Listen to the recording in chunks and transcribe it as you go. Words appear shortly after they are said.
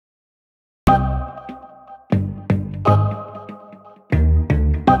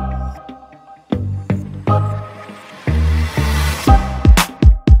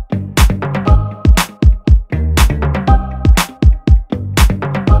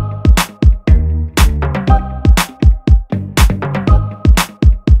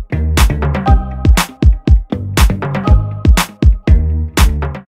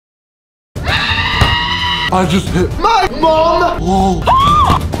I just hit my mom! Oh.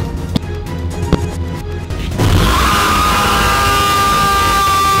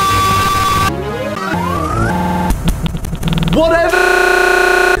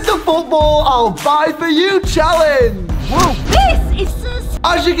 Whatever the football I'll buy for you challenge! Whoa. This is so...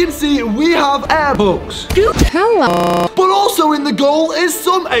 As you can see, we have air books. Hello. But also in the goal is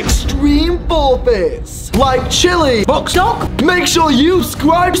some extreme forfeits. Like chili. Box dog. Make sure you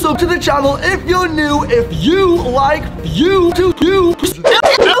subscribe to the channel if you're new. If you like you.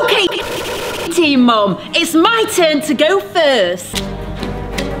 Okay, Team Mum, it's my turn to go first.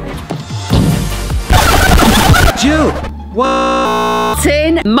 Jill. What?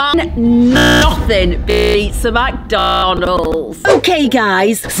 Man, nothing beats a McDonald's. Okay,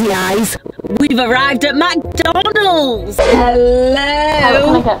 guys, we've arrived at McDonald's. Hello. How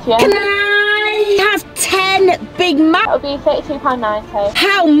can I get to you? Can I have 10 Big Mac? It'll be £32.90.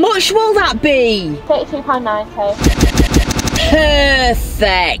 How much will that be? £32.90.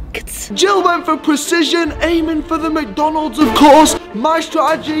 Perfect. Jill went for precision, aiming for the McDonald's, of course. My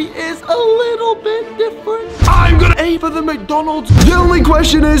strategy is a little bit different. I'm gonna aim for the McDonald's. The only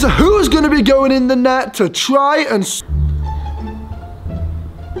question is, who's gonna be going in the net to try and...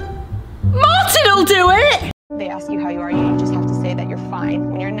 Martin will do it. They ask you how you are, you just have to say that you're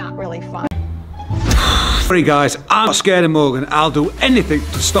fine when you're not really fine. Sorry guys, I'm not scared of Morgan. I'll do anything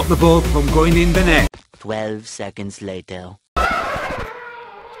to stop the ball from going in the net. 12 seconds later.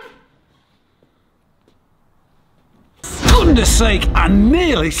 Goodness sake, I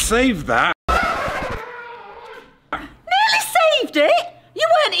nearly saved that. Nearly saved it? You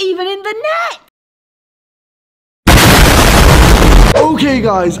weren't even in the net. Okay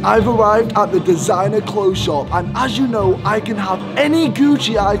guys, I've arrived at the designer clothes shop, and as you know, I can have any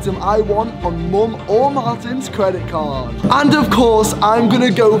Gucci item I want on Mum or Martin's credit card. And of course, I'm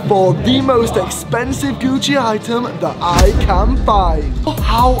gonna go for the most expensive Gucci item that I can find.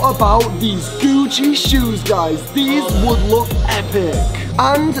 How about these Gucci shoes, guys? These would look epic.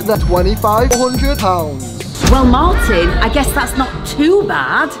 And they're £2,500. Well, Martin, I guess that's not too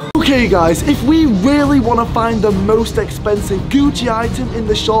bad. Okay guys, if we really want to find the most expensive Gucci item in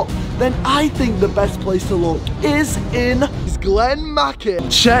the shop, then I think the best place to look is in Glen Mackin.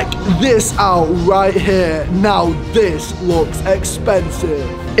 Check this out right here. Now this looks expensive.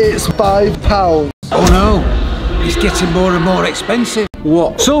 It's £5. Oh no, it's getting more and more expensive.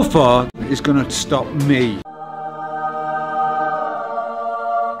 What so far is going to stop me?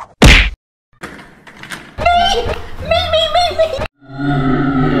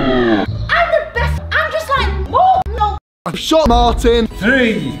 I'm the best. I'm just like more. No. I've shot Martin.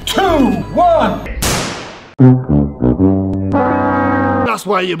 3, 2, 1. That's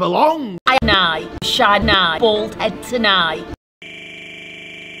where you belong. Shine, bald head tonight.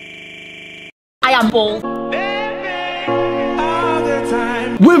 I am bald.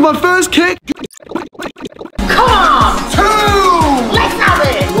 With my first kick. Come on. 2. Let's have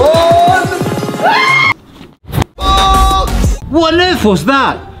it. 1. Box. What on earth was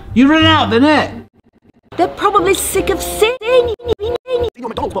that? You ran out the net. They're probably sick of sitting.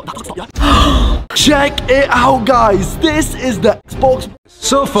 Check it out, guys. This is the Xbox.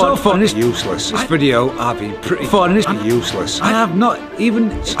 So far it's useless. This video I've been pretty fun. It's useless. I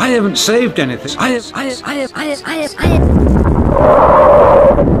haven't saved anything.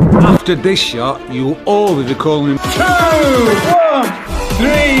 After this shot, you all will be calling him 2, 1,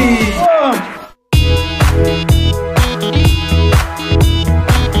 3, 1.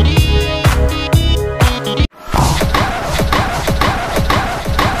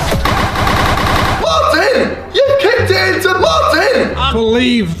 I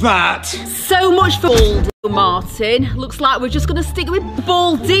believe that. So much for bald, Martin. Looks like we're just going to stick with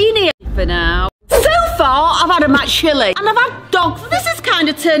Baldini for now. So far, I've had a match chili and I've had dog. This is kind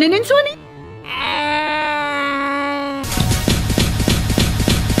of turning into an... I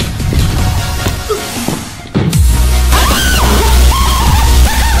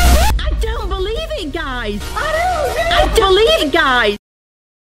don't believe it, guys. I don't believe it, guys.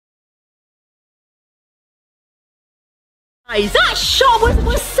 That shot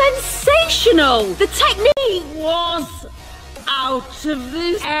was sensational. The technique was out of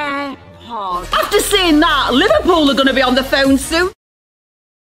this airport. After seeing that, Liverpool are going to be on the phone soon.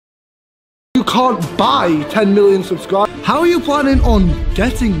 You can't buy 10 million subscribers. How are you planning on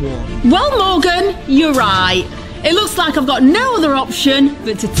getting one? Well, Morgan, you're right. It looks like I've got no other option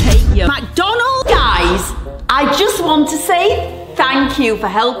but to take you. McDonald's, guys, I just want to say thank you for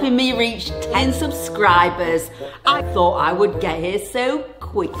helping me reach 10 subscribers. I thought I would get here so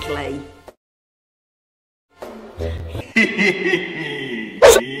quickly.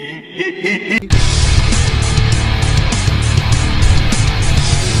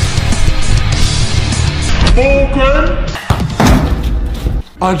 Morgz!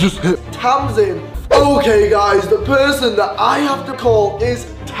 I just hit Tamsin. Okay guys, the person that I have to call is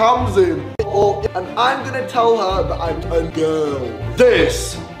Tamsin. And I'm gonna tell her that I'm a girl.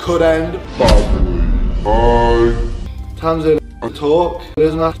 This could end badly. Hi. Tamsin, I talk. It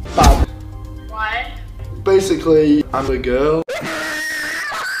isn't that bad. What? Basically, I'm a girl.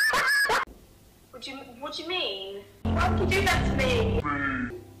 What do you mean? Why would you do that to me?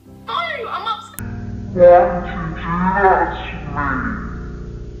 No, I'm upset.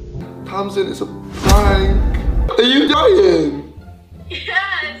 Tamsin, it's a prank. Are you dying?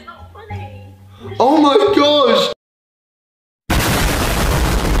 Yeah, it's not funny. Oh my gosh!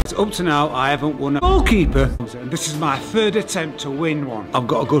 Up to now, I haven't won a goalkeeper. And this is my third attempt to win one. I've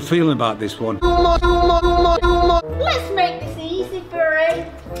got a good feeling about this one. Let's make this easy for him.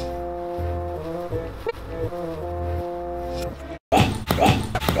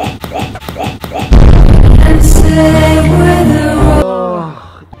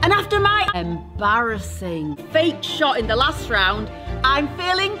 And after my embarrassing fake shot in the last round, I'm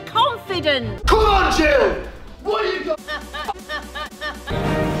feeling confident. Come on, Jill! What are you doing?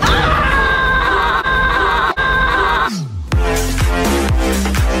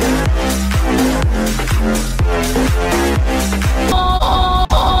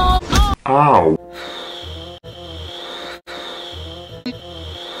 Ow.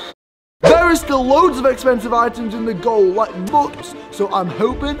 There is still loads of expensive items in the goal, like books, so I'm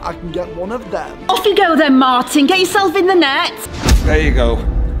hoping I can get one of them. Off you go then, Martin. Get yourself in the net. There you go.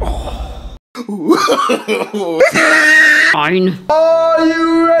 Fine. Are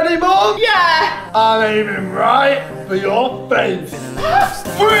you ready, Mom? Yeah. I'm aiming right for your face.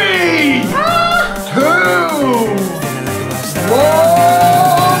 3, 2, 1.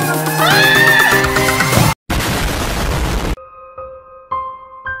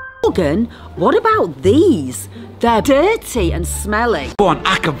 Morgan, what about these? They're dirty and smelly. Go on,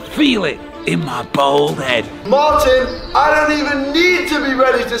 I can feel it in my bald head. Martin, I don't even need to be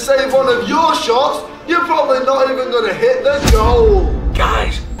ready to save one of your shots. You're probably not even going to hit the goal.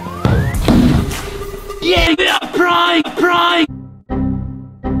 Guys. Yeah, pride.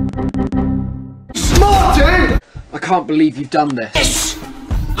 Martin! I can't believe you've done this. Yes!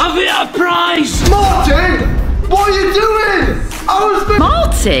 I've hit a prize! Martin! What are you doing?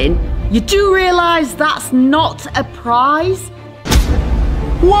 Martin, you do realise that's not a prize?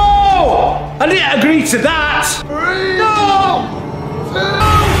 Whoa! I didn't agree to that! 3, no!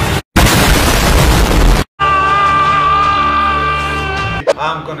 2.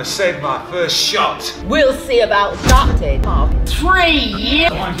 I'm gonna save my first shot. We'll see about that in 3 years.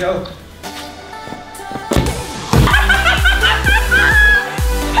 Come on, Joe.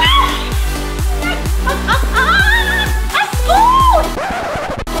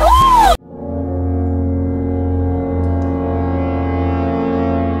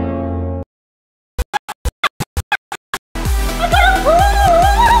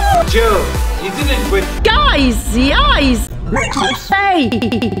 Joe, you didn't win. Guys! Hey!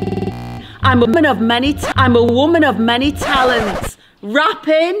 I'm a woman of many talents.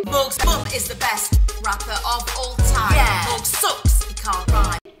 Rapping. Morgz Bum is the best rapper of all time. Yeah. Morgz sucks, he can't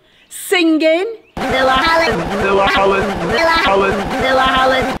rhyme. Singing. Villa Hallen.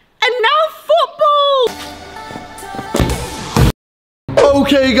 And now football!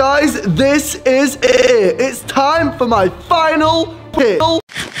 Okay guys, this is it. It's time for my final hit.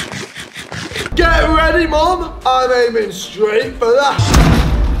 Get ready, Mom. I'm aiming straight for that.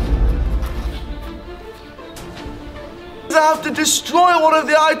 I have to destroy one of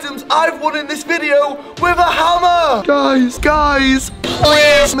the items I've won in this video with a hammer. Guys,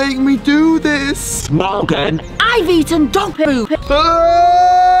 please make me do this. Morgan. I've eaten dog poop.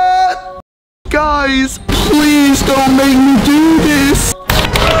 Guys, please don't make me do this.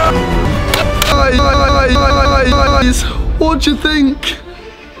 Guys, what do you think?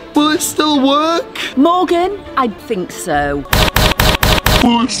 Will it still work? Morgan, I think so.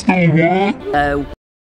 Will it still work? Oh.